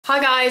Hi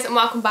guys, and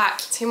welcome back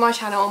to my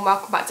channel and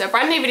welcome back to a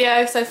brand new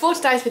video. So for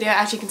today's video,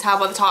 as you can tell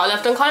by the title,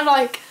 I've done kind of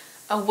like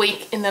a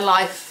week in the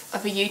life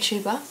of a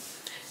YouTuber.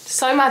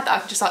 So mad that I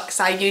can just like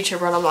say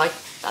YouTuber and I'm like,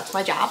 that's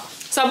my job.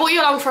 So I brought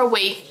you along for a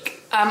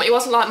week. It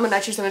wasn't like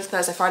Monday, Tuesday, Wednesday,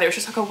 Thursday, Friday, it was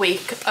just like a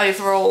week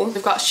overall.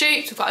 We've got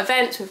shoots, we've got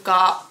events, we've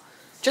got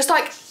just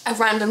like a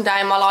random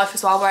day in my life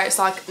as well where it's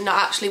like not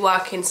actually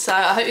working. So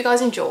I hope you guys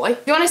enjoy.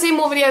 If you want to see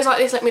more videos like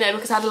this, let me know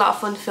because I had a lot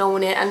of fun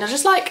filming it, and I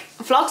just like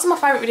vlogs are my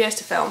favourite videos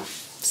to film.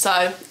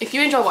 So if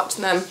you enjoy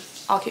watching them,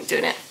 I'll keep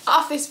doing it.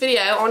 After this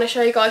video, I want to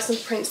show you guys some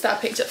prints that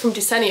I picked up from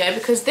Desenio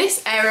because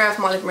this area of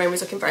my living room is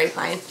looking very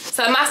plain.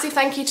 So a massive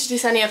thank you to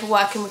Desenio for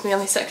working with me on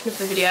this section of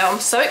the video. I'm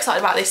so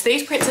excited about this.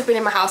 These prints have been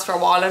in my house for a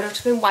while and I've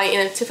just been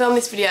waiting to film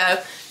this video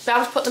to be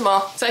able to put them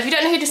up. So if you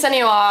don't know who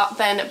Desenio are,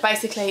 then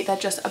basically they're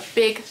just a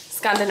big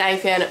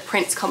Scandinavian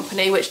prints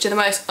company which do the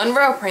most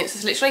unreal prints.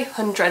 There's literally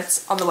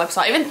hundreds on the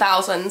website, even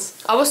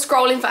thousands. I was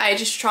scrolling for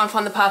ages to try and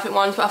find the perfect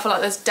ones, but I feel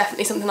like there's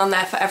definitely something on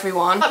there for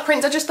everyone. Like,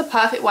 prints are just the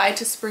perfect way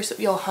to spruce up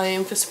your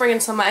home for spring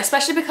and summer,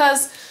 especially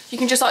because you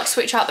can just like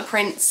switch out the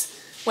prints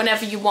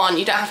whenever you want.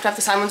 You don't have to have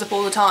the same ones up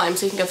all the time,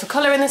 so you can go for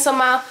colour in the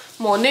summer,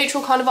 more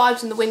neutral kind of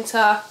vibes in the winter.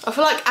 I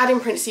feel like adding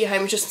prints to your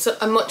home is just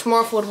a much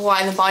more affordable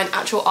way than buying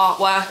actual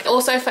artwork.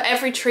 Also, for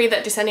every tree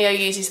that Desenio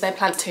uses, they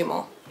plant 2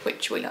 more,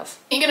 which we love.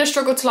 You're gonna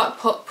struggle to like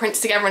put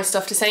prints together and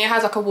stuff. Desenio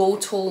has like a wall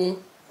tool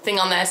thing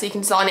on there so you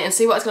can design it and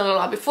see what it's gonna look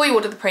like before you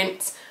order the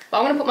prints. But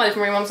I'm gonna put my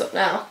living room ones up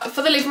now.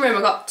 For the living room,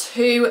 I got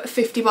 2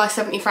 50 by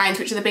 70 frames,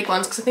 which are the big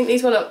ones, because I think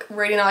these will look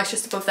really nice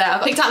just above there.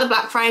 I picked out the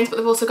black frames, but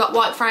they've also got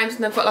white frames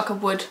and they've got like a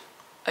wood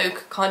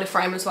oak kind of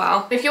frame as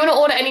well. If you want to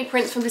order any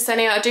prints from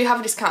Desenio, I do have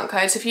a discount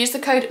code, so if you use the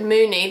code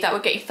MOONY, that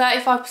would get you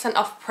 35%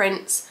 off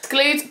prints.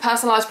 Excludes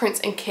personalised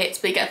prints and kits,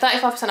 but you get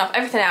 35% off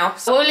everything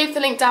else. I will leave the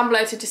link down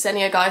below to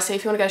Desenio, guys, so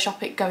if you want to go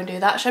shop it, go and do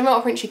that. Show me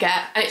what prints you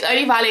get, and it's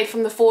only valid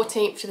from the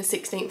 14th to the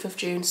 16th of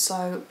June,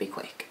 so be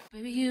quick.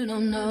 Baby, you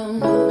don't know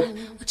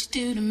what you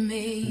do to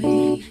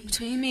me.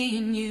 Between me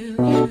and you,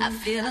 I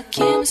feel like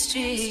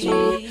chemistry.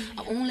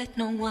 I won't let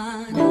no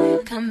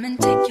one come and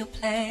take your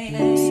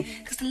place,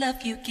 cause the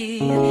love you give.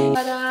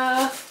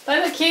 Ta-da!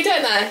 They look cute,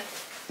 don't they?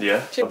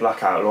 Yeah, a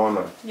black outline,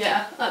 man.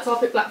 Yeah, that's why I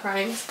picked black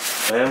frames.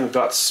 And we've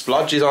got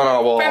splodges on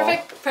our wall.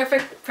 Perfect,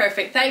 perfect,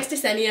 perfect. Thanks,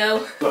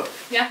 Desenio. Look.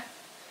 Yeah.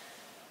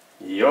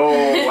 Yo,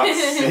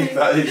 that's sick,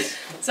 that is.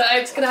 So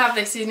Oak's gonna have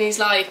this in his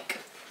like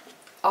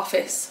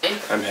office.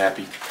 I'm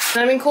happy.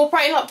 And I'm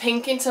incorporating like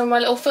pink into my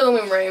little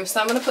filming room,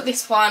 so I'm gonna put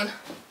this one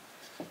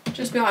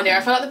just behind here.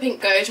 I feel like the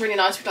pink goes really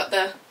nice with like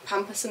the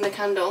pampas and the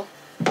candle.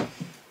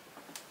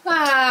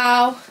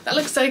 Wow, that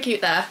looks so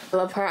cute there. I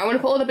love her. I'm gonna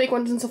put all the big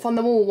ones and stuff on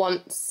the wall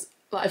once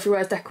like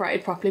everywhere's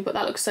decorated properly, but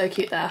that looks so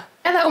cute there.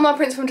 Yeah, they're all my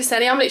prints from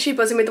Desenio. I'm literally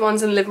buzzing with the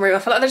ones in the living room. I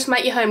feel like they just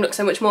make your home look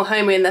so much more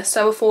homey and they're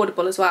so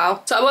affordable as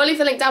well. So I will leave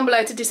the link down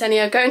below to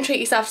Desenio. Go and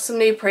treat yourself to some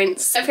new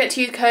prints. Don't forget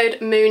to use code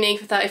MOONY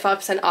for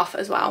 35% off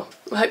as well.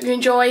 I hope you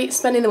enjoy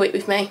spending the week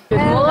with me. Good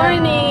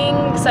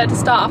morning! So to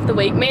start off the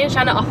week, me and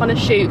Shannon are off on a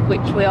shoot, which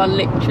we are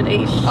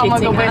literally shitting. Oh my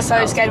god, we're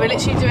so scared. We're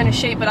literally doing a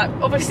shoot, but like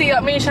obviously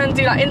like me and Shannon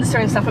do like Insta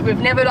and stuff, but we've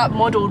never like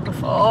modelled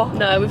before.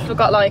 No, we've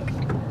got like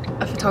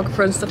a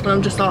photographer and stuff, and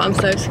I'm just like, I'm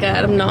so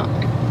scared. I'm not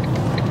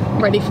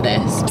ready for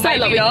this. Maybe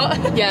like,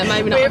 not. Yeah,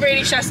 maybe not. We're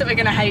really stressed that we're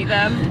gonna hate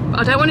them.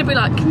 I don't want to be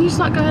like, can you just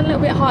like go a little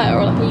bit higher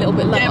or like a little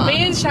bit lower? Yeah,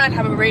 me and Shan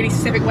have a really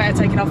specific way of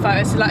taking our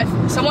photos. So like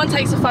if someone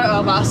takes a photo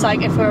of us,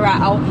 like if we're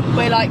out,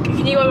 we're like,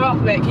 can you go up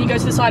a bit? Can you go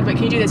to the side a bit?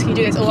 Can you do this? Can you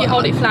do this? Or can you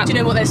hold it flat? Do you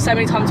know what? There's so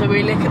many times where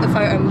we look at the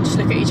photo and just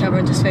look at each other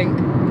and just think,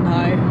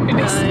 no.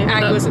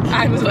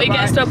 But it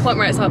gets to a point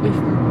where it's like,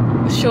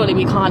 surely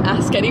we can't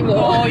ask anymore.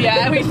 Oh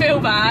yeah, we feel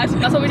bad.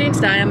 That's what we're doing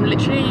today. I'm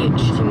literally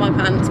shitting my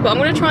pants, but I'm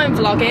going to try and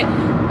vlog it.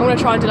 I'm going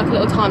to try and do like a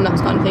little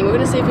time-lapse kind of thing. We're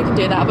going to see if we can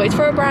do that, but it's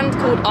for a brand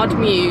called Odd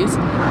Muse,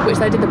 which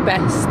they did the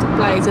best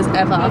blazers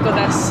ever. Oh god,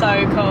 they're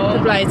so cool. The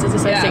blazers are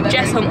so sick.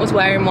 Jess really Hunt was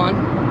wearing one.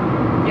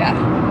 Yeah.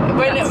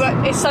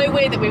 It's so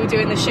weird that we were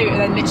doing the shoot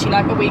and then literally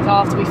like a week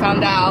after we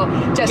found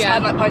out, Jess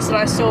had like posted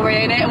our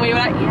story in it and we were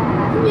like,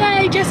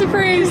 yeah. Yay, Jess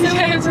approves, so we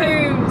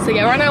approve. So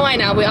yeah, we're on our way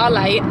now. We are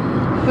late.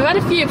 We've had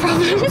a few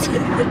problems.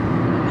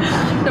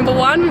 Number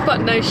one, we've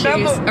got no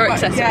shoes or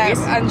accessories.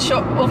 Yeah, and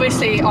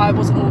obviously I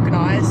wasn't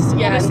organised.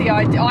 Yeah. Obviously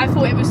I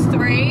thought it was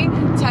 3,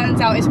 turns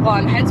out it's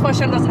 1. Hence why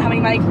Shem doesn't have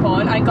any makeup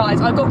on. And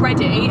guys, I got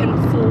ready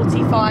in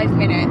 45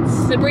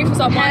 minutes. The brief was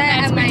on my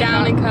hair to be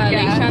down and curly,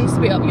 Shan's to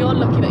be up. You're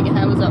lucky that your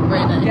hair was up,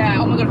 really. Yeah,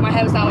 oh my god, if my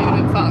hair was down we would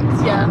have been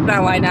fucked. Yeah,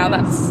 no way now,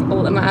 that's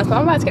all that matters. But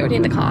I'm about to get ready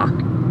in the car.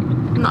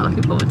 I'm not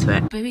looking forward to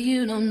it. Baby,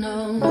 you don't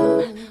know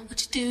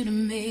what you do to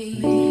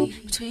me.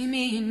 Between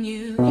me and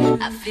you,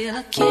 I feel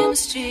like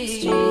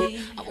chemistry.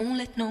 I won't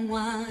let no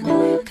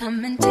one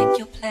come and take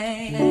your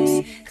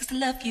place, cause the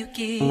love you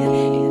give,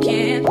 it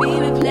can't be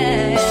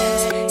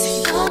replaced.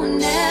 So no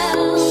one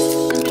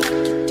else can do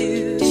what you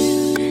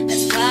do.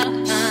 That's why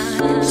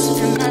I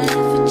spend my life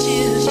with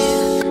you.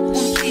 I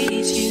wanna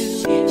please you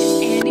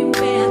in any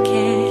way I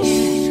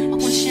can. I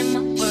wanna share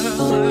my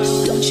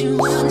world, don't you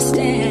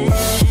understand?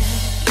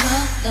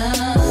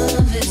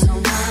 Love is a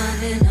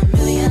one in a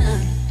million.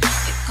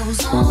 It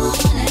goes on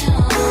and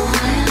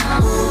on.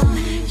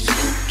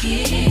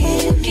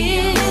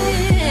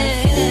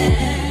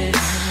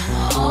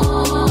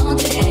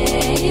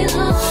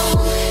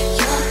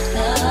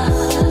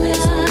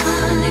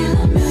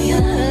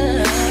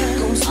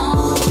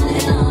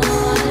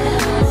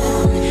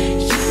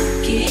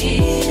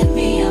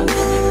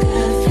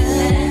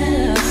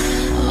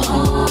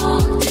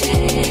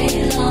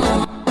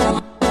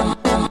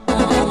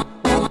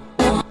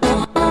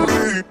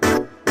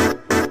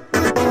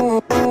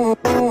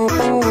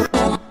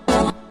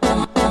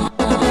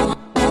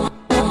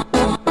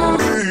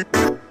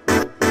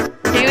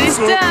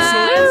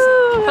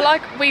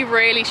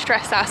 really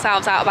stressed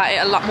ourselves out about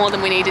it a lot more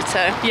than we needed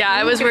to. Yeah,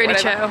 it was really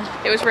chill.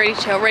 It was really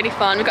chill, really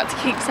fun. We got to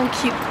keep some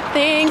cute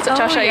things, which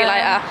I'll show you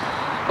later.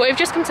 But we've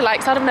just come to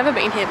Lakeside. I've never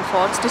been here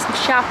before. Just do some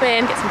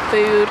shopping, get some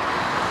food.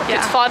 Yeah.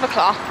 It's 5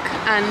 o'clock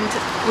and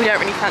we don't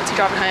really fancy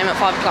driving home at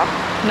 5 o'clock.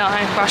 No,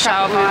 rush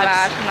hour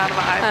vibes.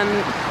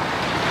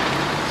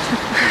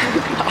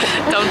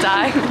 Don't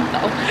die.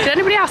 No. Did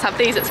anybody else have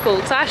these at school?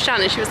 Because I asked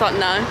Shannon, she was like,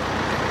 no.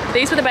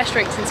 These were the best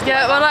drinks in school.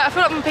 Yeah, well, like, I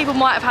feel like people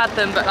might have had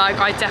them, but like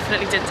I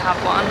definitely didn't have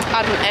one.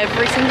 I had one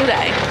every single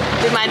day.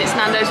 We've made it to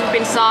Nando's, we've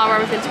been to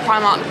Zara, we've been to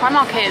Primark. The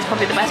Primark here is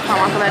probably the best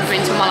Primark I've ever been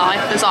to in my life.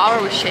 The Zara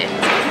was shit.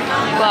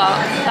 But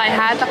they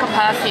had like a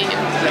perfume.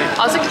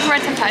 I was looking for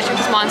Red Temptation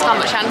because mine's gone,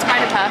 but Shannon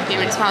sprayed a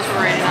perfume and it smells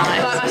really nice.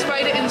 Like, I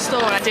sprayed it in the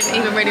store and I didn't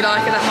even really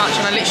like it that much,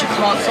 and I literally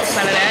can't stop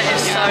smelling it.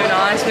 It's so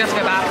nice. We have to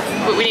go back.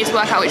 But we need to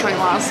work out which one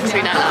it was because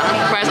we don't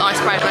know. Whereas I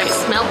sprayed one, it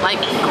smelled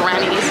like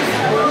grannies.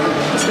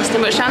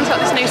 Disgusting. But Shannon's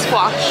got this new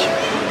squash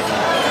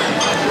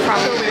from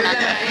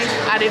Nando's.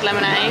 Added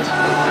lemonade.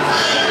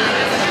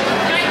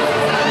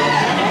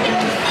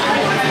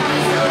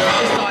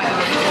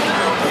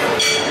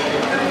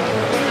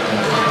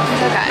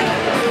 It's okay.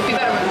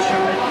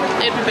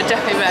 It would be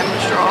definitely better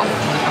with straw.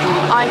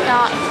 I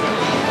got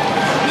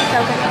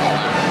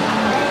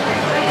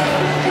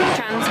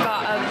Tran's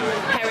got a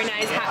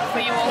Perinaise hat for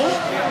you all.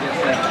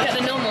 Get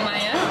the normal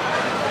mayo.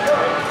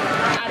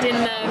 Add in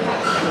the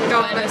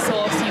whatever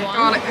sauce you want.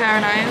 Garlic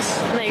Perinaise.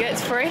 And there you go,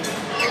 it's free.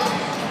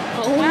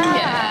 Oh Wow.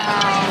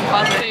 yeah.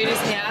 Our food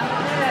is here.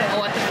 Oh,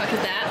 what the fuck is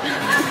that?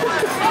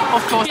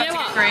 Of course, You know that's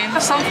what? green. I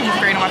have something with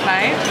green on my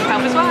plate.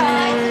 Help as well.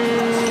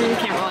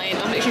 Can't relate.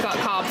 I've literally got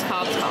carbs.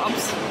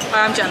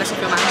 I'm jealous of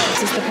your man.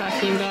 This is the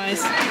perfume,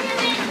 guys.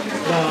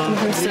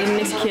 We've seen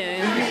this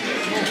queue.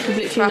 We've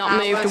literally not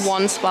moved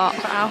one spot.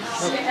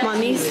 My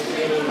knees,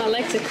 my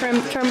legs are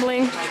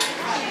trembling.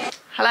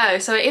 Hello,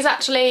 so it is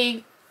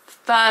actually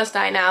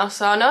Thursday now,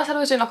 so I know I said I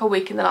was doing like a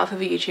week in the life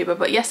of a YouTuber,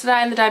 but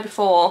yesterday and the day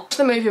before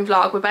the moving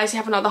vlog, we're basically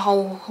having like the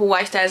whole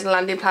hallway stairs and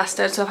landing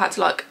plastered, so I've had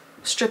to like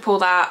strip all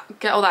that,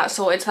 get all that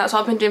sorted. So that's what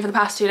I've been doing for the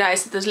past 2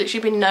 days. So there's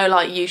literally been no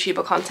like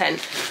YouTuber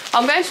content.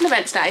 I'm going to an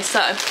event today, so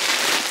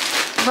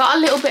I've got a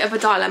little bit of a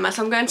dilemma.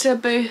 So I'm going to a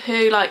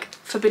Boohoo like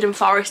Forbidden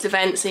Forest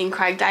event, seeing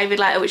Craig David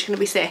later, which is going to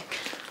be sick.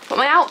 But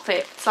my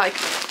outfits, like,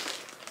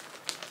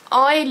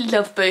 I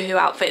love Boohoo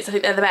outfits, I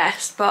think they're the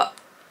best, but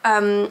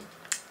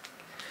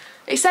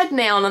it said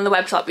neon on the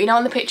website, but you know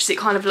on the pictures it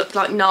kind of looked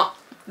like not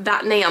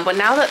that neon, but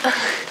now that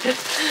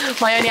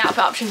my only outfit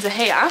options are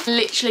here,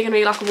 literally going to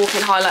be like a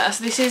walk-in highlighter.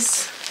 So this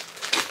is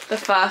the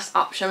first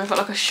option. We've got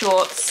like a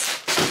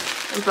shorts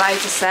and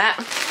blazer set.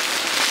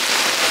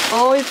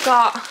 Oh, we've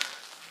got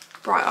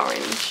bright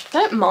orange.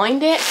 I don't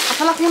mind it. I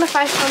feel like I'm going to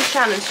FaceTime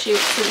Shannon and see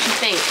what she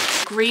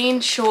thinks.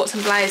 Green shorts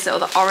and blazer or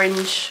the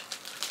orange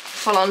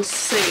full-on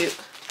suit.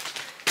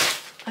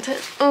 I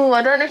don't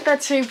know if they're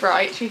too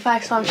bright. Should we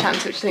FaceTime Shannon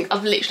see what she thinks?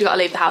 I've literally got to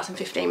leave the house in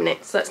 15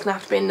 minutes, so that's going to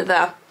have to be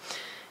another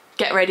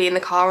get ready in the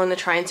car on the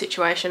train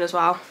situation as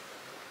well.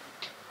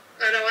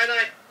 I know,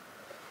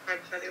 I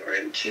prefer the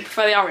orange. You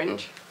prefer the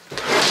orange?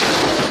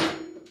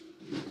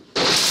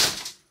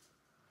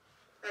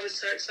 I was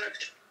so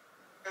excited.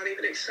 I can't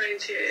even explain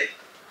to you.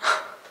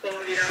 What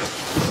have you done?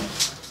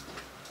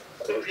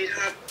 What have you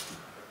done?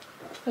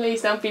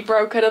 Please don't be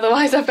broken,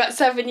 otherwise I've got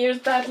 7 years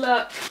bad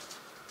luck.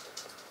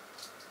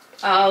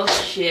 Oh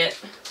shit.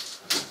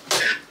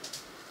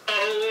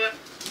 Oh.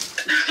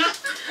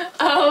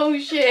 Oh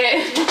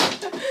shit.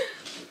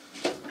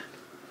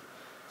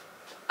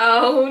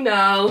 Oh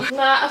no.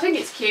 Nah, I think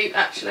it's cute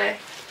actually.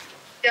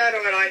 Yeah, I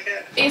know, I like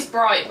it. It's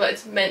bright, but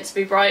it's meant to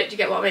be bright. Do you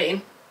get what I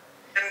mean?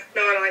 Yeah,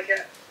 no, I like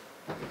it.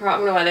 Right, I'm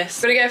gonna wear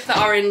this. I'm gonna go for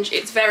the orange.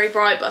 It's very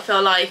bright, but I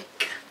feel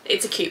like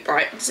it's a cute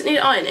bright. Does it need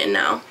ironing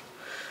now?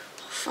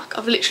 Oh, fuck,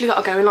 I've literally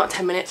got to go in like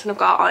 10 minutes and I've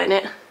got to iron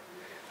it.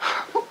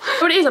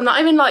 What it is, I'm not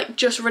even like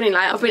just running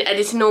late. I've been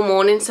editing all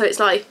morning, so it's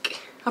like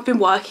I've been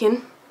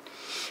working.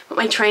 But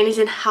my train is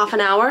in half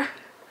an hour,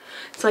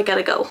 so I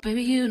gotta go.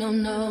 Baby, you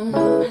don't know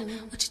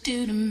what you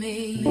do to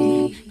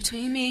me.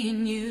 Between me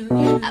and you,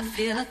 I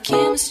feel a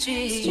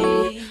chemistry.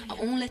 I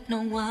won't let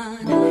no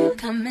one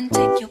come and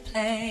take your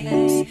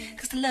place.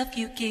 Cause the love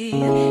you give,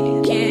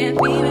 it can't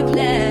be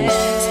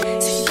replaced.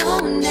 So no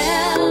one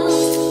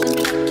else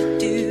can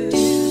do like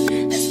you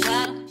do. That's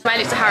why I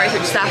made it to Harry's,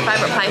 which is our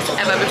favourite place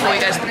ever before we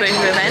go to the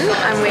Boohoo event.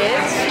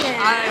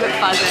 I'm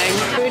buzzing.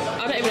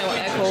 I don't even know what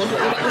they're called, but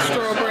we've got the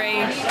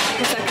strawberry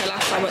prosecco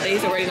last time, but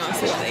these are really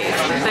nice. We've got these.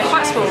 They're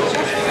quite small.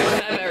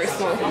 They're very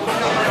small.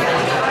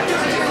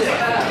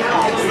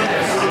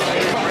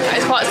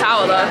 It's quite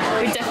sour though.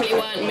 We definitely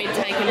weren't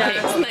mid-taking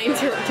pics and they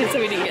interrupted, so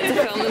we didn't get to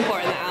film them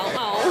pouring that out.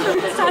 Oh,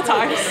 sad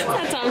times.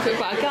 Sad times. We've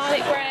got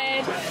garlic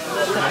bread, the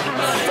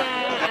pasta,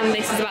 and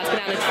this is about to go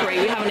down a tree.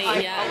 We haven't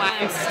eaten yet.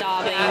 I'm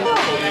starving.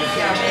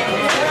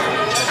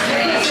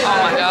 Oh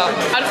my god.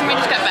 I just think we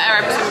just get better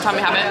every single time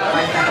we have it.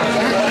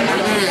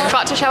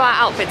 Forgot to show our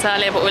outfits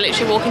earlier, but we're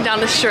literally walking down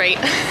the street.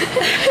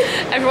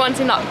 Everyone's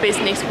in like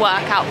business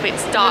work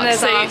outfits, dark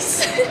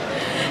suits.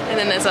 And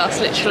then there's us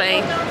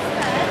literally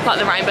like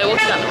the rainbow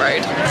walking down the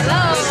road.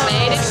 Hello. We've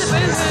made it to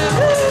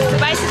Boohoo. So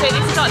basically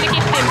this is like the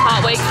gifting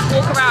part where you just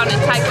walk around and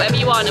take whatever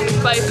you want, and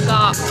we've both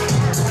got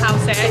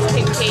house here, it's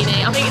pink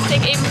bikini. I think it's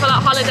pink even for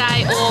like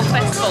holiday or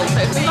festival. So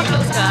it's like a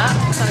little skirt.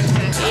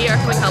 So you're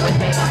coming home with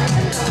me.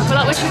 I feel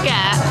like we should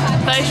get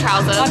those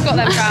trousers. I've got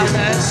them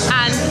trousers.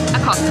 And a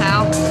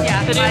cocktail.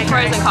 Yeah. They're doing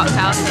frozen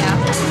cocktails here.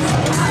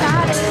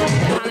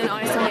 Hannah and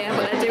Ice are here,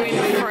 but they're doing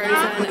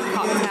frozen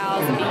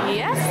cocktails.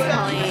 Yes,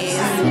 please.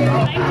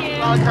 Thank you.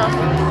 Welcome.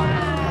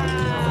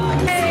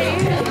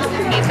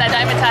 They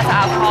don't even test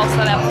alcohol,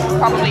 so they're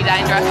probably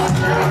dangerous.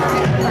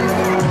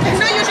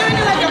 So you're doing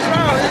it like your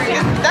bro.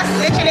 That's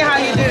literally how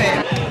you do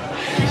it.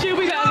 She'll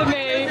be better than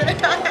me.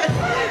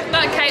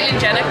 Not Caitlyn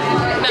Jenner.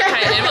 Not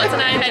Caitlyn, what's her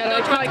name?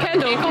 Right,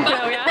 Kendall,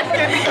 cocktail, yeah?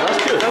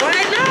 Oh,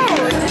 I know.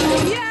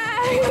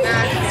 Yay!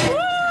 Woo!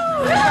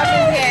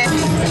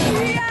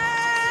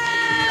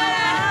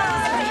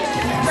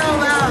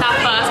 Our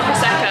first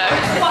Prosecco.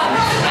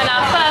 And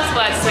our first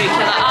words to each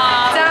other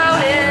are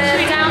down it. Should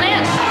we down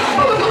it?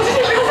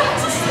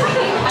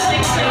 I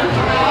think so.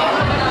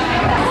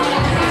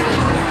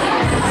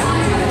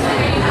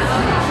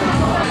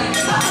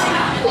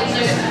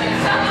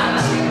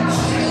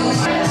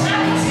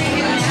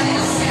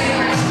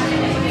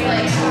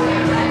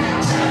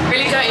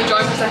 Really don't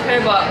enjoy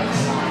Prosecco, but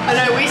I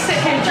know, we sit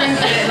here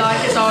drinking it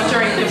like it's our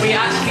drink and we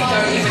actually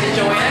don't even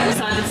enjoy it. we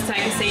decided to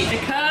take a seat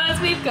because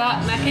we've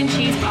got mac and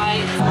cheese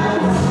bites.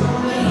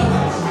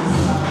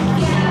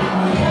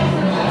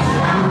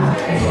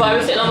 Why are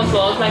we sitting on the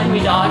floor? It's making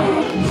me die.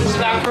 It's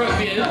that front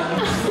view.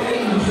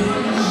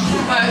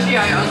 Actually,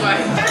 I was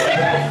right.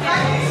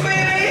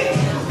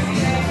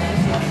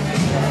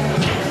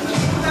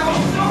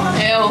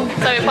 Ew.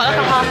 So we've got like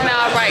a half an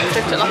hour break,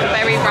 so we took like a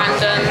very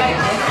random.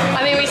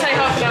 I think we say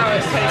half an hour,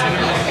 it's 20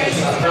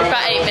 minutes.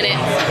 About 8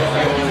 minutes.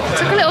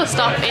 Took a little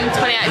stop in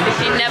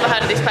 2850. Never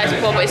heard of this place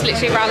before, but it's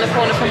literally around the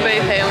corner from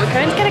Boohoo. And we're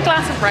going to get a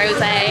glass of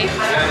rosé.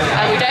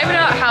 We don't even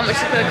know how much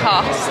it's going to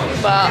cost,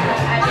 but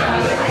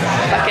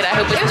fuck it, I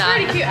hope it's not.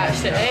 It's really cute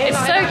actually.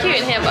 It's so cute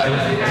in here, but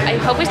I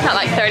hope it's not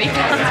like £30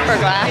 per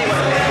glass.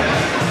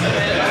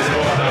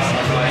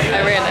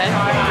 Oh really?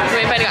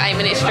 We've only got 8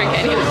 minutes to drink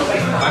it anyway.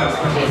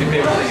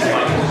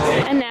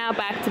 And now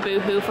back to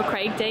Boohoo for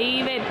Craig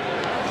David.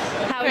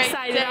 How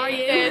excited are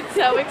you?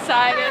 So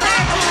excited.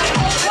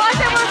 Watch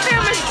it, we're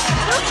filming.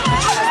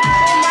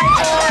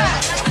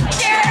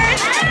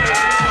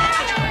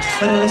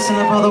 Better listen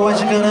up, brother, what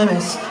you're gonna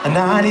miss. I'm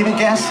not even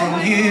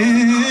guessing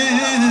you.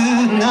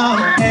 No,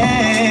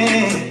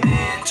 hey.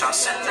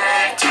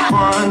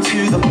 One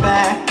to the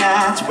back,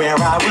 that's where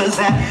I was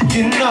at.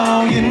 You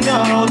know,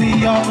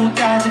 the awful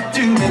guys that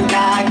do me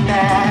like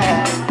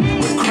that.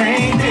 With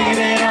Craig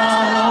David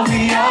all over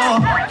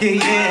you.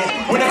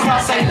 Yeah. When I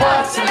cross like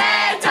what's the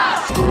matter?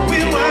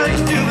 We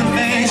weren't doing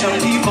things young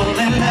people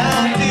in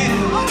love do.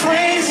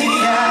 Crazy,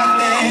 I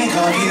think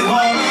of you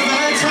all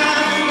the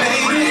time,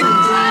 baby.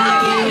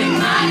 I'm giving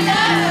my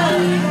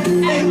love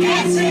and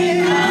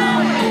getting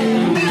on.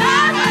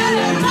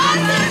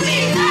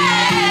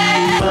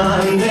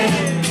 Monday,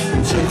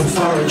 took them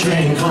for a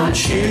drink on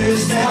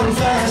Tuesday, on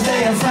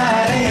Thursday, and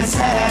Friday, and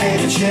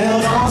Saturday, and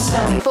chilled on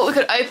Sunday. Thought we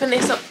could open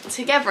this up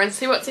together and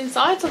see what's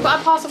inside. So I've got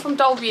a parcel from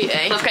Doll Beauty.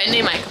 I love getting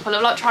new makeup. I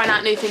love like trying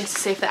out new things to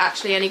see if they're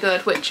actually any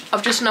good, which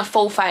I've just done a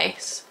full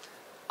face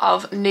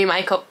of new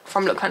makeup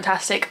from Look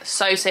Fantastic.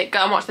 So sick. Go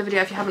and watch the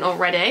video if you haven't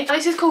already.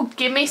 This is called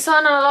Gimme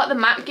Sun, and I like the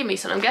matte Gimme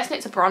Sun. I'm guessing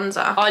it's a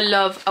bronzer. I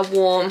love a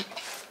warm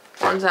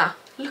bronzer.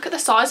 Look at the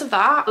size of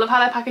that. I love how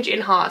they package it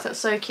in hearts. That's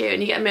so cute.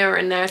 And you get a mirror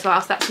in there as well,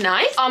 so that's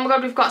nice. Oh my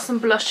god, we've got some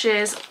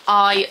blushes.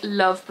 I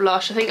love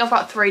blush. I think I've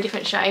got 3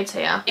 different shades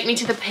here. Take Me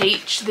to the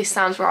Peach. This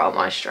sounds right up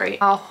my street.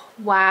 Oh,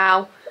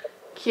 wow.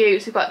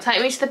 Cute. So we've got Take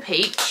Me to the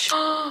Peach.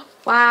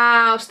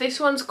 Wow. So this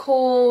one's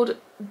called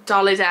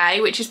Dolly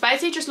Day, which is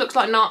basically just looks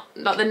like not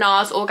like the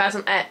NARS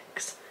Orgasm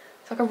X.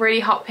 It's like a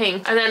really hot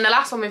pink. And then the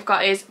last one we've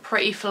got is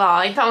Pretty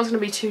Fly. That one's going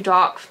to be too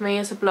dark for me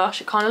as a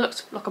blush. It kind of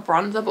looks like a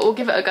bronzer, but we'll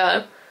give it a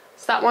go.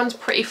 So that one's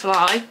Pretty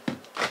Fly.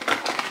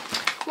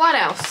 What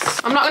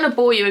else? I'm not going to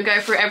bore you and go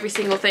through every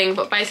single thing,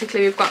 but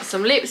basically we've got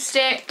some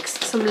lipsticks,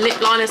 some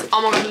lip liners.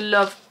 Oh my god, I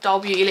love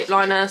Doll Beauty lip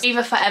liners.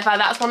 Viva Forever,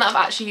 that's one that I've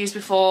actually used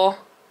before.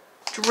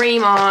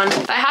 Dream On.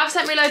 They have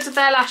sent me loads of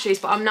their lashes,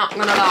 but I'm not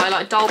going to lie.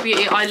 Like, Doll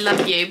Beauty, I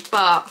love you,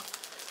 but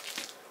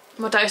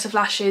my dose of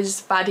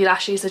lashes, baddie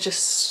lashes, are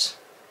just...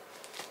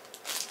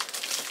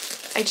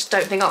 I just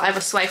don't think I'll ever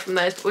sway from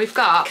those. But we've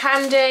got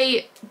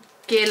Candy,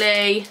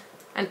 Gilly,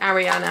 and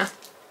Ariana.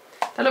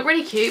 They look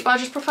really cute, but I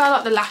just prefer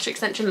like the lash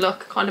extension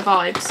look kind of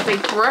vibes.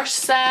 Big brush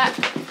set,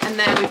 and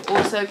then we've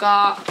also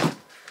got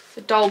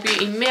the Doll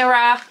Beauty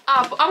mirror.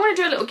 Oh, but I'm going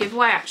to do a little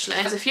giveaway actually.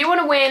 Because if you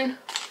want to win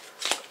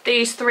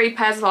these 3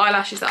 pairs of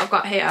eyelashes that I've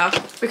got here,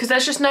 because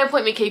there's just no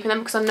point me keeping them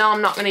because I know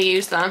I'm not going to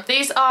use them.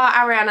 These are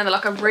Ariana, they're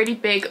like a really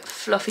big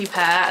fluffy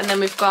pair, and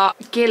then we've got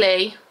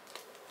Gilly,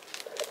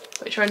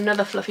 which are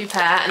another fluffy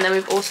pair, and then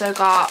we've also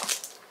got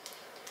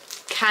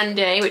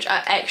Candy, which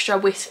are extra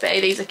wispy.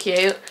 These are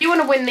cute. If you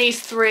want to win these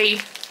 3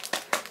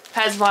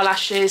 pairs of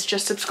eyelashes,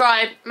 just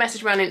subscribe,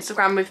 message me on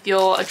Instagram with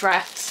your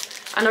address,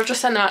 and I'll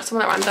just send them out to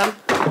someone at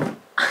random.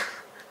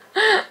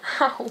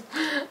 Ow.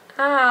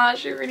 Ah,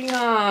 she really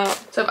hurt.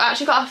 So I've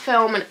actually got to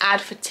film an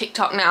ad for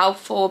TikTok now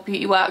for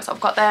Beauty Works. I've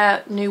got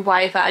their new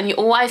waver, and you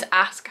always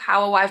ask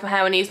how I wave my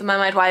hair when I use the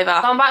mermaid waver.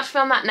 So I'm about to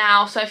film that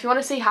now, so if you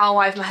want to see how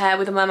I wave my hair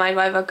with a mermaid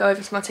waver, go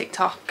over to my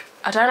TikTok.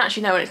 I don't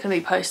actually know when it's going to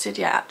be posted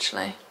yet,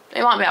 actually.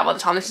 It might be out by the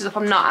time this is up,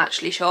 I'm not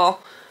actually sure.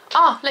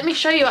 Oh, let me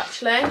show you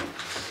actually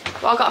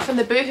what I got from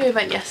the Boohoo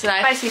event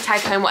yesterday. Basically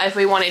take home whatever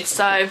we wanted,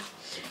 so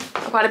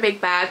I've got a big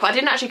bag, but I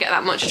didn't actually get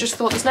that much. I just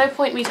thought there's no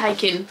point me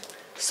taking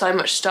so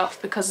much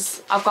stuff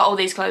because I've got all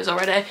these clothes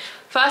already.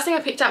 First thing I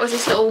picked up was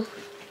this little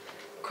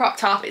crop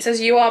top. It says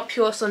 "You Are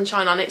Pure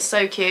Sunshine" on it. It's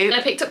so cute. And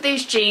I picked up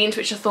these jeans,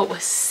 which I thought were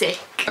sick.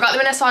 I got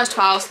them in a size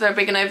 12, so they're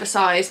big and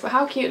oversized, but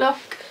how cute, look.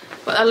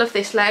 But I love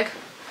this leg,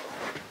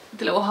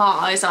 the little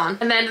heart eyes on.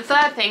 And then the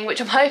third thing, which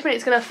I'm hoping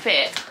it's gonna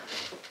fit,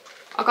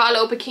 I got a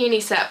little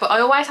bikini set, but I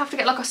always have to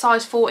get like a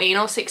size 14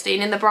 or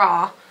 16 in the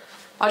bra.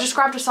 I just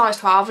grabbed a size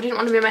 12. I didn't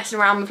want to be messing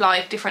around with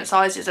like different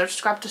sizes. I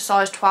just grabbed a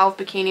size 12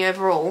 bikini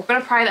overall. I'm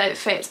gonna pray that it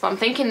fits, but I'm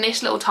thinking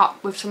this little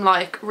top with some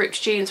like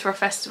ripped jeans for a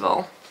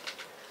festival.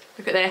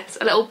 Look at this,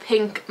 a little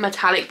pink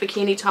metallic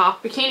bikini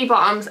top, bikini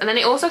bottoms, and then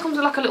it also comes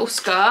with like a little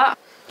skirt.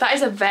 That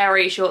is a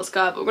very short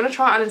skirt, but we're gonna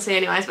try it on and see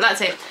anyways. But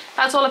that's it.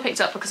 That's all I picked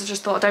up because I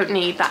just thought I don't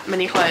need that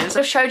many clothes.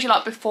 I've showed you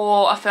like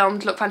before I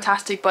filmed Look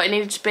Fantastic, but it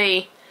needed to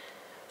be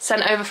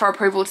sent over for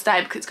approval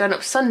today because it's going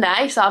up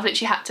Sunday. So I've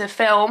literally had to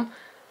film,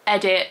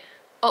 edit,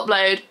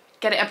 upload,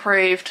 get it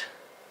approved,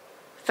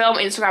 film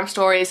Instagram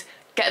stories,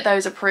 get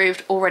those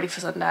approved all ready for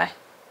Sunday.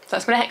 So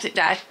it's been a hectic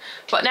day.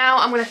 But now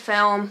I'm going to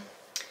film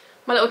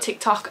my little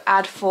TikTok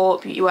ad for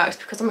Beauty Works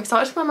because I'm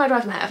excited for my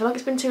drive my hair. I feel like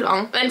it's been too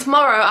long. Then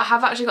tomorrow I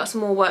have actually got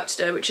some more work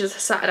to do, which is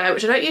Saturday,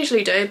 which I don't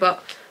usually do,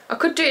 but I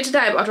could do it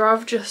today, but I'd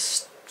rather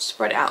just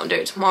spread it out and do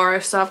it tomorrow.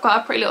 So I've got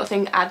a pretty little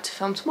thing ad to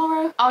film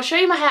tomorrow. I'll show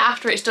you my hair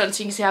after it's done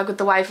so you can see how good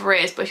the waver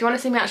is, but if you want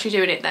to see me actually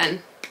doing it,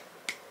 then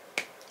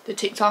the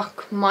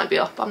TikTok might be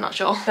up, I'm not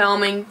sure.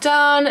 Filming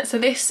done. So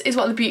this is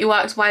what the Beauty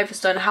Works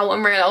waver's done. How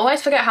unreal. I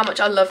always forget how much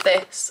I love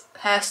this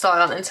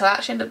hairstyle until I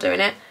actually end up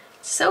doing it.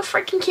 It's so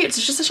freaking cute.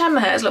 It's just a shame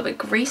my hair is a little bit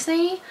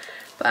greasy,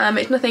 but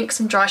it's nothing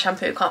some dry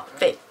shampoo can't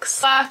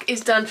fix. Work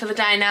is done for the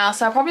day now,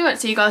 so I probably won't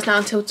see you guys now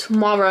until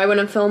tomorrow when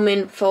I'm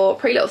filming for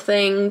Pretty Little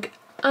Thing.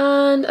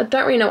 And I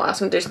don't really know what else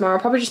I'm going to do tomorrow.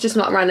 I'll probably just do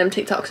some like random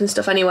TikToks and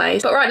stuff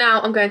anyways. But right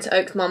now I'm going to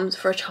Oak's mum's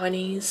for a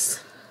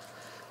Chinese.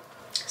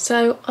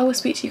 So I will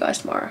speak to you guys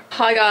tomorrow.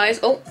 Hi guys.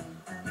 Oh,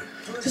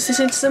 just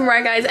listening to some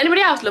reggae. Does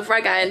anybody else love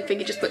reggae and think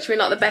it just puts you in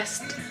like the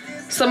best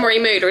summery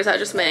mood, or is that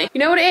just me? You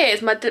know what it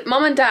is? My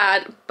mum and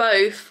dad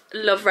both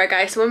love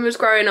reggae. So when we was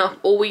growing up,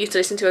 all we used to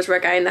listen to was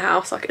reggae in the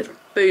house. Like it's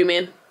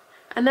booming.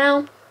 And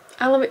now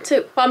I love it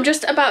too. But I'm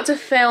just about to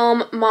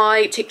film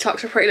my TikToks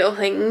for Pretty Little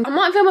Thing. I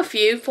might film a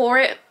few for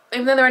it.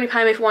 Even though they're only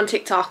paying me for one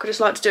TikTok, I just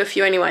like to do a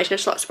few anyway,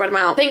 just like to spread them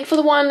out. I think for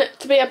the one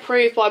to be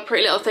approved by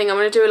Pretty Little Thing, I'm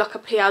going to do like a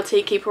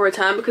PLT keep or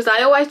return because they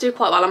always do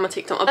quite well on my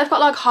TikTok. They've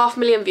got like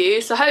 500,000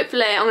 views, so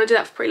hopefully I'm going to do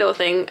that for Pretty Little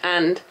Thing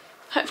and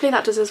hopefully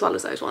that does as well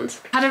as those ones.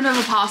 I had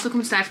another parcel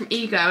come today from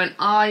Ego and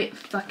I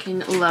fucking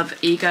love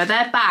Ego.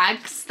 Their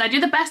bags, they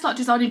do the best like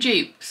designer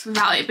dupes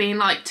without it being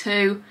like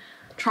too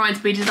trying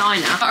to be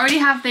designer. I already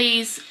have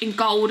these in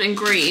gold and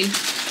green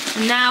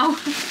and now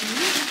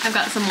I've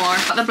got some more.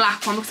 I've got the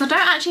black one because I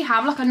don't actually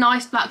have like a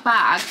nice black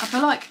bag. I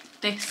feel like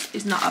this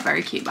is not a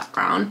very cute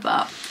background,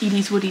 but it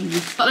is what it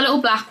is. Got the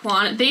little black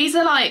one. These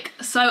are like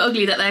so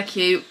ugly that they're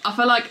cute. I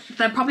feel like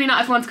they're probably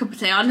not everyone's cup of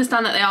tea. I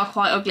understand that they are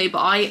quite ugly, but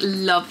I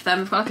love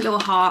them. I've got like a little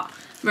heart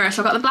mirror.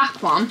 So I've got the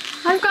black one.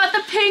 I've got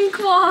the pink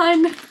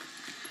one.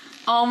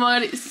 Oh my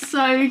god, it's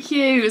so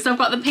cute. So I've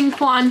got the pink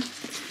one,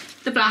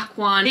 the black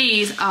one.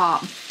 These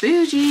are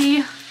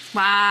bougie.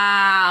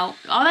 Wow.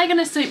 Are they going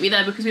to suit me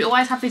though? Because we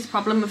always have this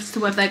problem as to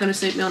whether they're going to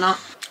suit me or not.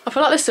 I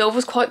feel like the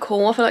silver's quite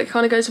cool. I feel like it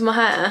kind of goes with my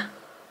hair.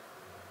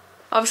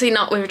 Obviously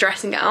not with a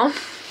dressing gown.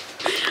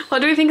 What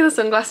do we think of the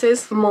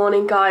sunglasses?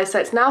 Morning guys, so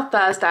it's now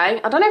Thursday.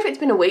 I don't know if it's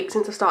been a week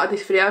since I started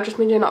this video. I've just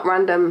been doing like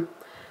random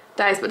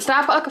days. But today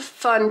I've got like a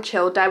fun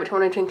chilled day which I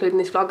wanted to include in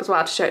this vlog as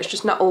well to show it's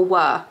just not all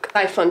work.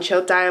 A fun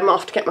chilled day. I'm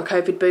off to get my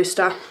COVID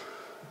booster.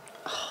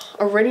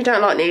 I really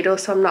don't like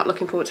needles, so I'm not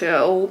looking forward to it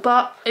at all,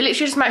 but it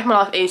literally just makes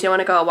my life easier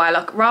when I go away.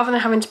 Like, rather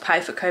than having to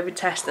pay for COVID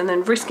test and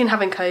then risking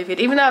having COVID,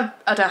 even though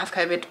I don't have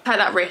COVID, take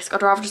that risk,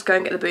 I'd rather just go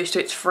and get the booster,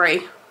 it's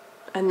free,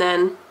 and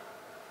then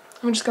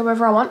I'm just go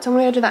wherever I want. So I'm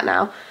gonna go do that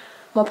now.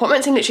 My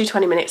appointment's in literally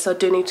 20 minutes, so I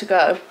do need to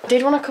go. I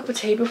did want a cup of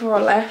tea before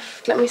I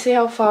left. Let me see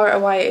how far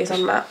away it is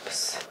on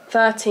maps.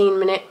 13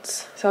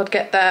 minutes, so I'd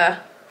get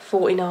there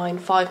 49,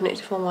 5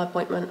 minutes before my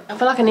appointment. I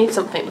feel like I need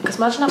something because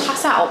imagine I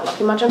pass out,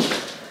 like imagine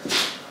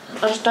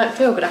I just don't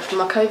feel good after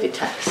my COVID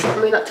test.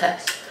 I mean not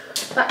test,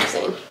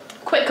 vaccine.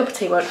 Quick cup of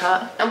tea won't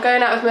hurt. I'm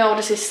going out with my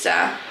older sister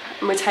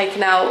and we're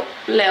taking out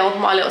Lil,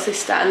 my little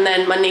sister, and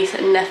then my niece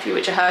and nephew,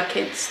 which are her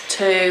kids,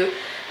 to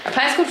a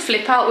place called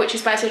Flip Out, which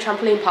is basically a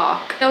trampoline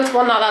park. There was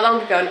one not that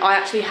long ago and I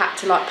actually had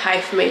to like pay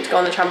for me to go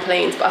on the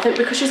trampolines, but I think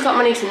because she's got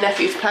my niece and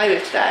nephew to play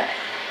with today,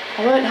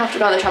 I won't have to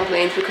go on the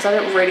trampolines because I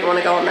don't really want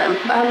to go on them.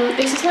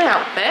 This is my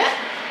outfit.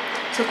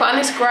 So I've got on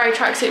this grey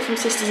tracksuit from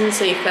Sisters and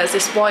Seekers,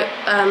 this white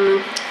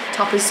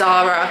top is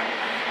Zara,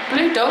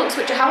 blue dunks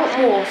which I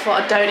haven't worn for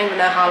I don't even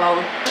know how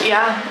long. But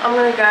yeah, I'm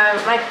gonna go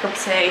make a cup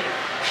of tea,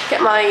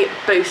 get my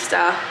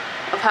booster.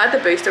 I've heard the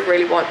booster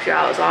really wipes you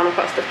out as well, and I've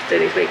got stuff to do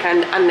this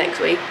weekend and next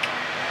week.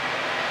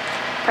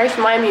 Pray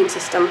for my immune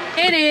system.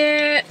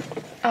 Idiot!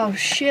 Oh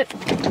shit.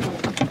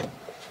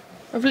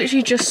 I've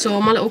literally just saw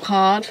my little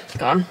card.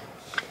 Gone.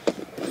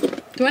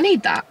 Do I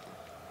need that?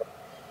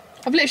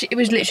 It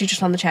was literally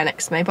just on the chair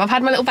next to me, but I've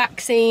had my little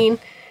vaccine.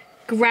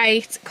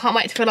 Great. Can't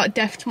wait to feel like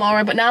death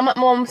tomorrow, but now I'm at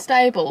my mum's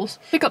stables.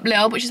 Pick up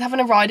Lil, but she's having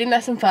a riding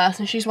lesson first,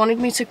 and she's wanted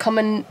me to come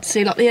and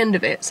see like the end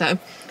of it, so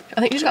I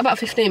think she's got about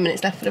 15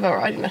 minutes left of her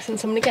riding lesson,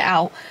 so I'm gonna get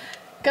out,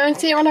 go and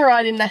see her on her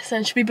riding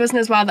lesson. She'll be buzzing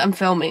as well that I'm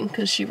filming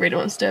because she really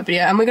wants to do a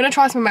video, and we're gonna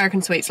try some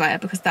American sweets later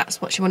because that's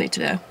what she wanted to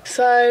do.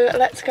 So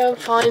let's go and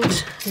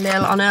find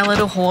Lil on her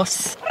little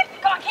horse.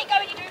 Go on, keep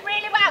going, you're doing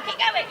really well, keep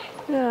going.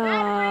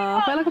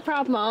 Aww, I feel like a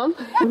proud mum.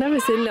 I've never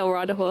seen Lil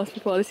ride a horse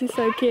before. This is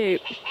so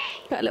cute.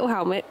 Got a little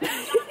helmet.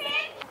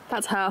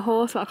 That's her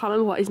horse, but I can't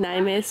remember what his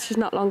name is. She's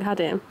not long had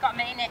him. Got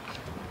me in it.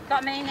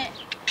 Got me in it.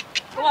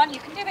 Go on, you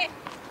can do it.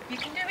 You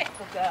can do it,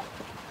 good girl.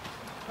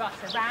 Right,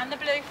 so round the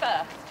blue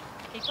first.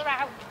 Keep her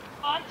out.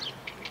 On.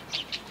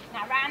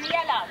 Now round the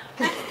yellow.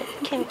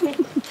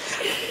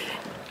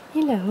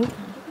 Hello.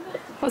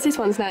 What's this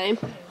one's name?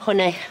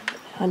 Honey.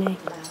 Honey.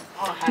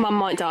 Mum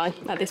might die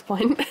at this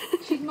point.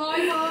 She's my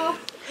horse.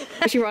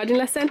 Is your riding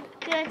lesson?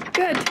 Good.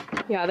 Good.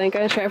 Yeah, then go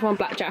and show everyone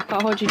blackjack.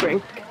 I'll hold you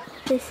drink.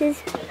 This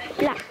is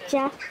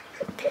blackjack.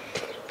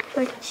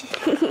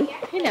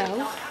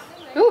 Hello.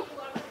 Ooh.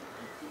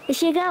 Is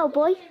she a girl,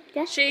 boy?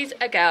 Yeah. She's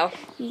a girl.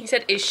 You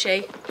said, is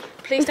she?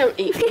 Please don't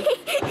eat me.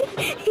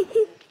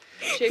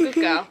 She a good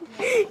girl?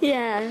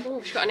 Yeah.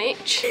 Oh, she's got an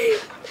itch.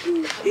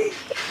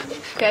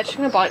 Good, she's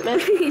gonna bite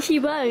me. She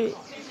won't.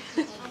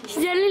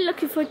 She's only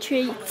looking for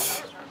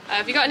treats.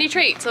 Have you got any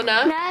treats or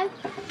no? No.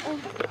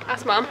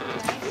 Ask Mum.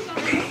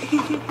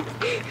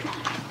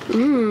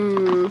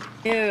 Mmm.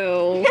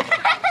 Ew.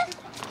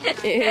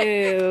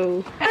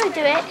 Ew. I'll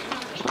do it.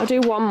 I'll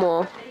do one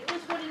more.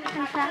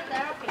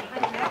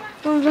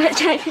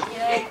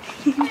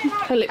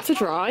 Her lips are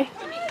dry.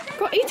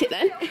 Go on, eat it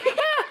then.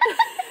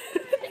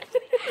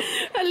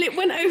 Her lip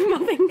went over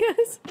my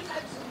fingers.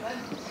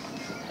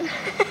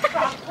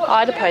 I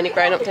had a pony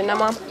growing up, didn't I,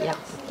 Mum? Yeah.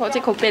 What's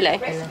it called?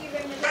 Billy?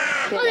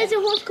 Oh, there's a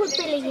horse called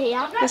Billy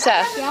here. Is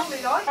there?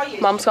 Yeah.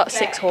 Mum's got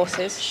 6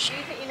 horses.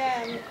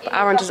 But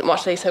Aaron doesn't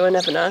watch these, so we'll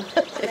never know.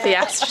 If he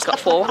asks, she's got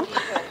 4.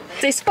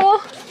 Is this 4?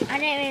 I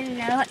don't really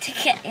know what to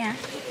get you.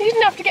 You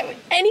didn't have to get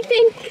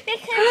anything.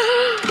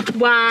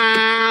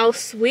 Wow,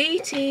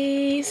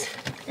 sweeties.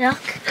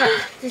 Look,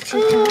 the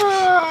two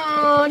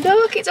Oh,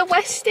 look, it's a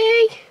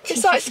Westie.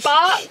 Just like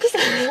Sparks.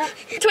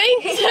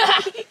 Twinks.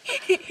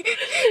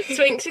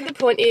 Twinks with the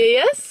pointy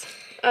ears.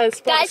 And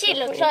Sparks. Daddy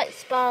looks like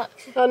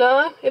Sparks. I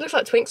know. It looks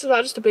like Twinks as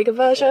well, just a bigger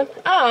version.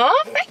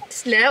 Oh,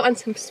 thanks, Lil, and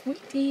some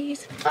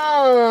sweeties.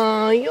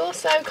 Oh, you're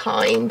so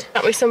kind.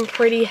 That with some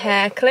pretty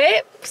hair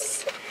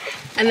clips.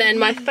 And then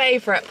my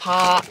favourite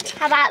part.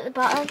 How about the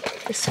bottom?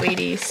 The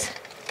sweeties.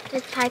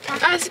 The paper.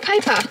 Oh, it's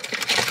paper.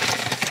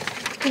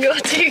 You're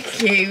too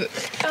cute.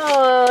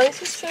 Oh,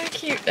 this is so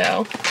cute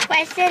though.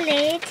 Where's the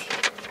lid?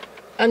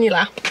 On your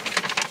lap.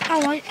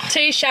 Oh,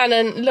 To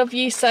Shannon, love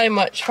you so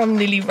much from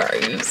Lily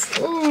Rose.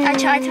 I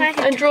tried to make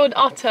it. And drawed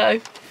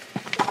Otto.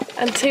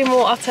 And 2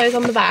 more Ottos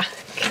on the back.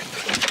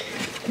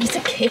 Just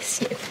a kiss.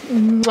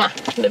 Mwah.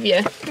 Love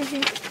you.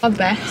 My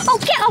best. Oh,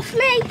 get off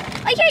me!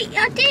 I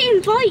didn't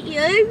invite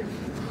you.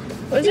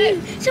 What is it?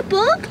 It's a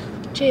bug.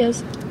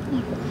 Cheers.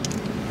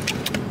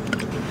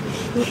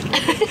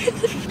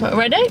 Right,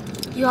 ready?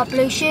 You got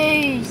blue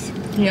shoes.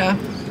 Yeah.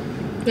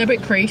 They're a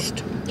bit creased.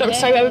 Do you want to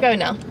say where we're going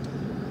now?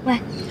 Where?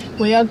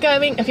 We are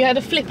going. Have you heard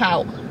of Flip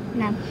Out?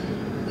 No.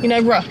 You know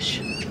Rush?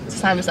 It's the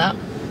same as that.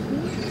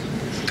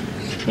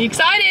 Are you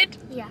excited?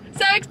 Yeah.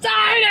 So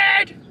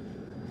excited!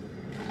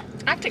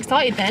 Act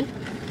excited then.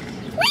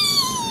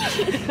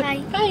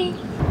 Bye. Bye.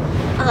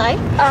 Hi.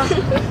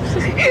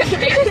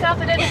 Introduce yourself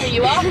and who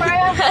you are,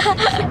 Freya.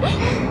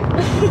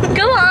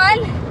 Go on.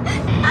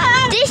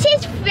 This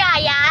is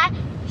Freya.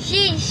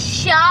 She's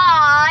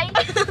shy.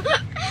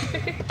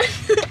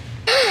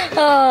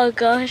 Oh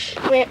gosh.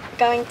 We're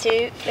going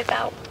to Flip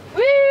Out.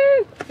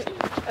 Woo!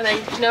 And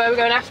then, do you know where we're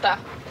going after?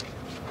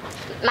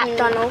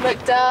 McDonald's.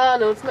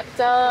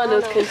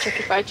 McDonald's.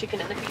 Kentucky Fried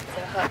Chicken and the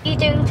Pizza Hut. What are you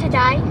doing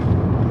today?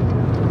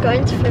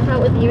 Going to Flip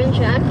Out with you and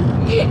Chad.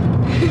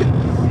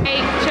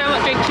 Hey, show me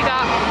what drinks you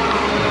got.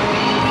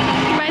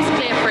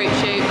 Basically a fruit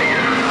shoot.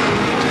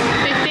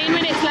 15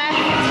 minutes left.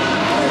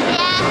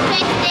 Yeah,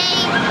 15.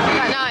 Is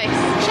that nice?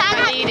 Chad I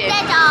has need a it.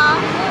 dead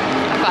arm.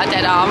 I've got a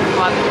dead arm from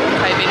my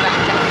COVID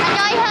vaccine. And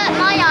I hurt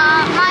my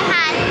arm, my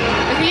hand.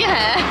 Look at your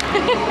hair.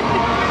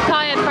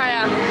 Tired,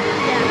 Freya?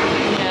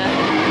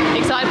 Yeah.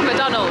 Excited for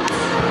McDonald's?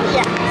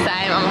 Yeah.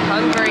 Same, I'm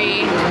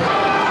hungry.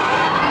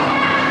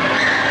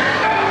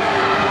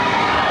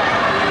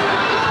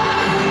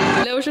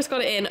 Lil's just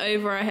got it in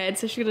scared,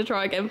 so she's gonna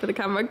try again for the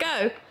camera.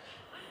 Go!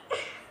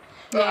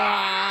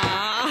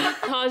 Ah,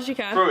 hard as you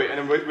can. Throw it and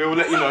then we'll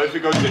let you know if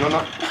it goes in or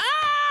not. Ah,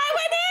 I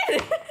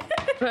went in!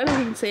 I don't know if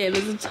you can see it,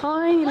 there's a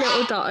tiny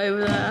little dot over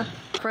there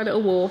for a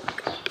little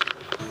walk.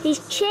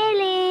 He's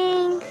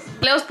chilling.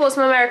 Lil's bought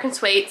some American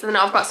sweets and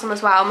then I've got some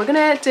as well. And we're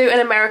gonna do an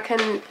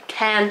American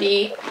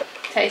candy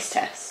taste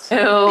test.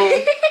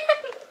 Oh.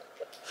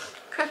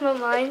 Crack my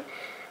mind.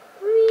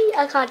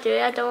 I can't do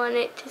it, I don't want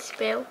it to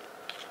spill.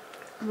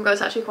 Oh my god,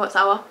 it's actually quite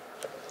sour.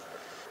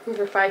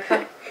 You're a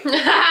faker.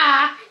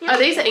 Oh,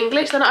 these are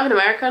English, they're not even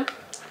American.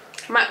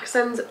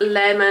 Maxon's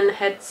lemon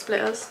head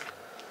splitters.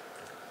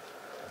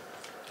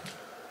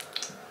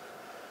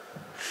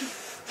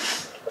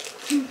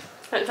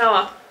 It's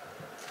sour.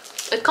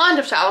 It's kind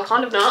of sour,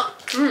 kind of not.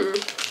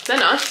 Mmm, they're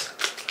nice.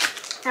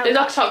 It's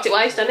like toxic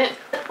waste, isn't it?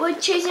 We're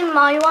choosing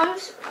my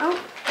ones. Oh.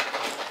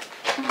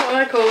 What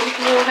are they called?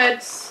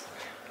 Warheads,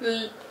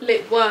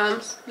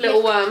 worms,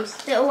 little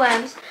worms. Little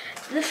worms.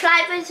 The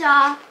flavours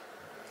are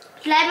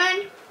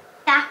lemon,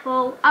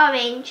 apple,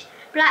 orange,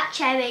 black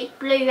cherry,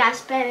 blue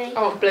raspberry.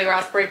 I want blue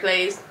raspberry,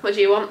 please. What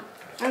do you want?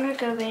 I'm gonna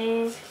go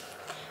with.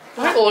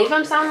 Don't all of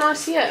them sound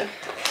nice to you?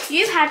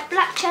 You've had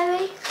black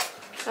cherry.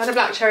 I had a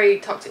black cherry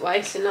toxic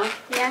waste, didn't I?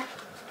 Yeah.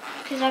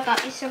 Because I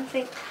got you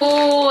something.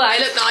 Oh, they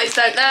look nice,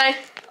 don't they?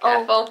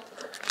 Oh. Careful.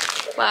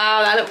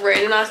 Wow, they look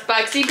really nice.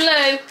 Bagsy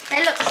blue.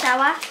 They look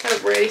sour. They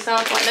look really sour.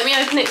 Right, let me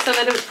open it so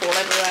they don't fall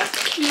everywhere.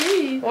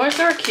 Cute. Why is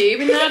there a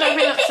cube in there? I don't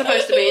think that's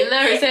supposed to be in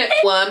there, is it?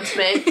 Worm to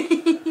me.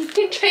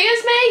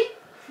 Cheers, me.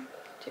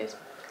 Cheers.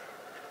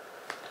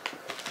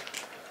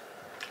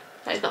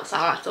 That's not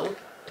sour at all.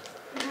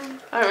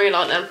 I don't really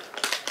like them.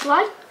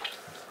 What?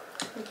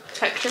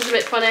 Texture's a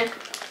bit funny.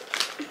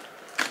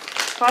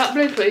 Try that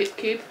blue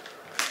cube.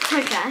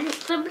 Okay.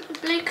 The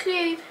blue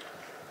cube.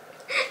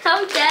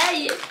 How dare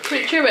you?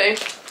 Bit chewy.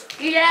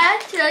 Yeah,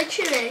 it's so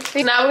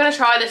chewy. Now we're going to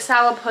try the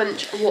Sour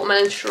Punch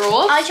watermelon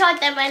straws. I tried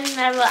them when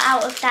they were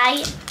out of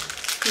date.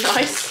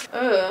 Nice.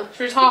 Oh, should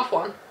we just half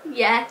one?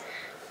 Yeah.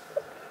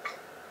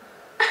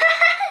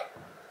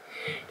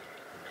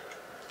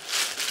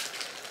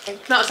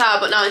 Not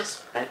sour, but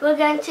nice. We're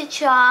going to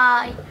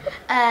try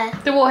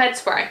The warhead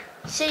spray.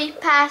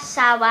 super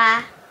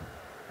sour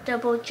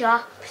double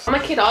drops. I'm a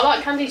kid, I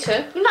like candy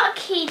too. You're not a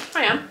kid.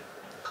 I am.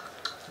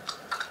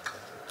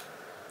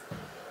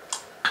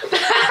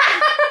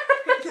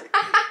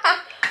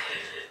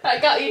 I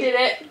got you, did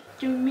it.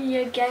 Do me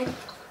again.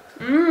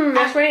 Mmm,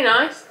 that's really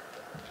nice.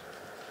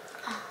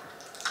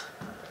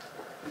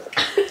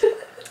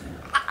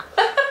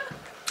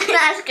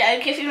 Let's go,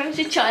 if you want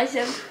to try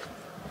some.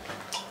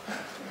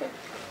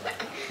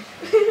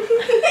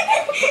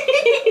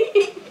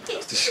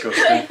 It's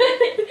disgusting.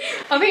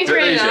 I think it's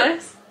really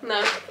nice.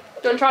 No. Do you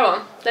want to try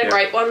one? They're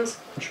great ones.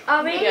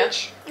 Orange. Yeah.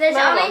 There's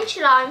That one. orange,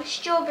 lime,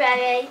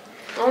 strawberry,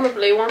 I want a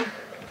blue one.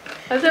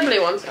 Are there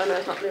blue ones? Oh no,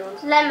 it's not blue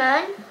ones.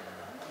 lemon,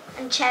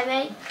 and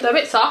cherry. They're a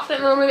bit soft, they're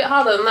normally a bit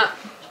harder than that.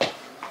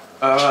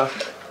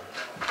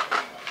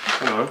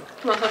 Hang on.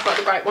 Not so like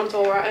the grape one's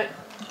alright.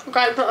 The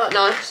grape's not that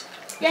nice.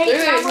 Yeah, Ooh, you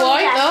can have it's all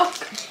white, of them. look.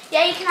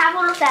 Yeah, you can have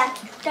all of them.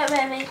 Don't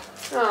worry.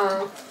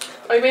 Oh.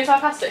 Are you being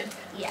sarcastic?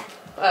 Yeah.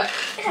 Oh.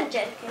 I'm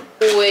joking.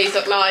 Always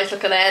look nice,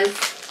 look at them.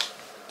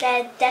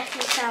 They're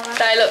definitely sour.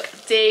 They look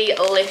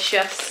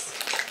delicious.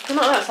 They're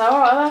not that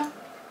sour, are they?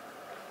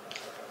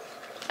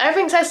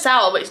 Everything says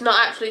sour, but it's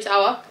not actually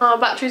sour. Our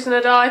battery's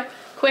gonna die.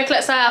 Quick,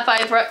 let's say our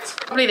favourites.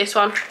 Probably this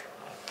one.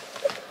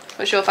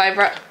 What's your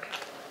favourite?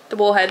 The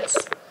warheads.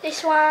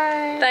 This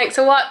one. Thanks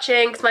for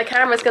watching, because my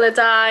camera's gonna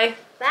die.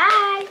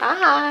 Bye.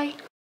 Bye.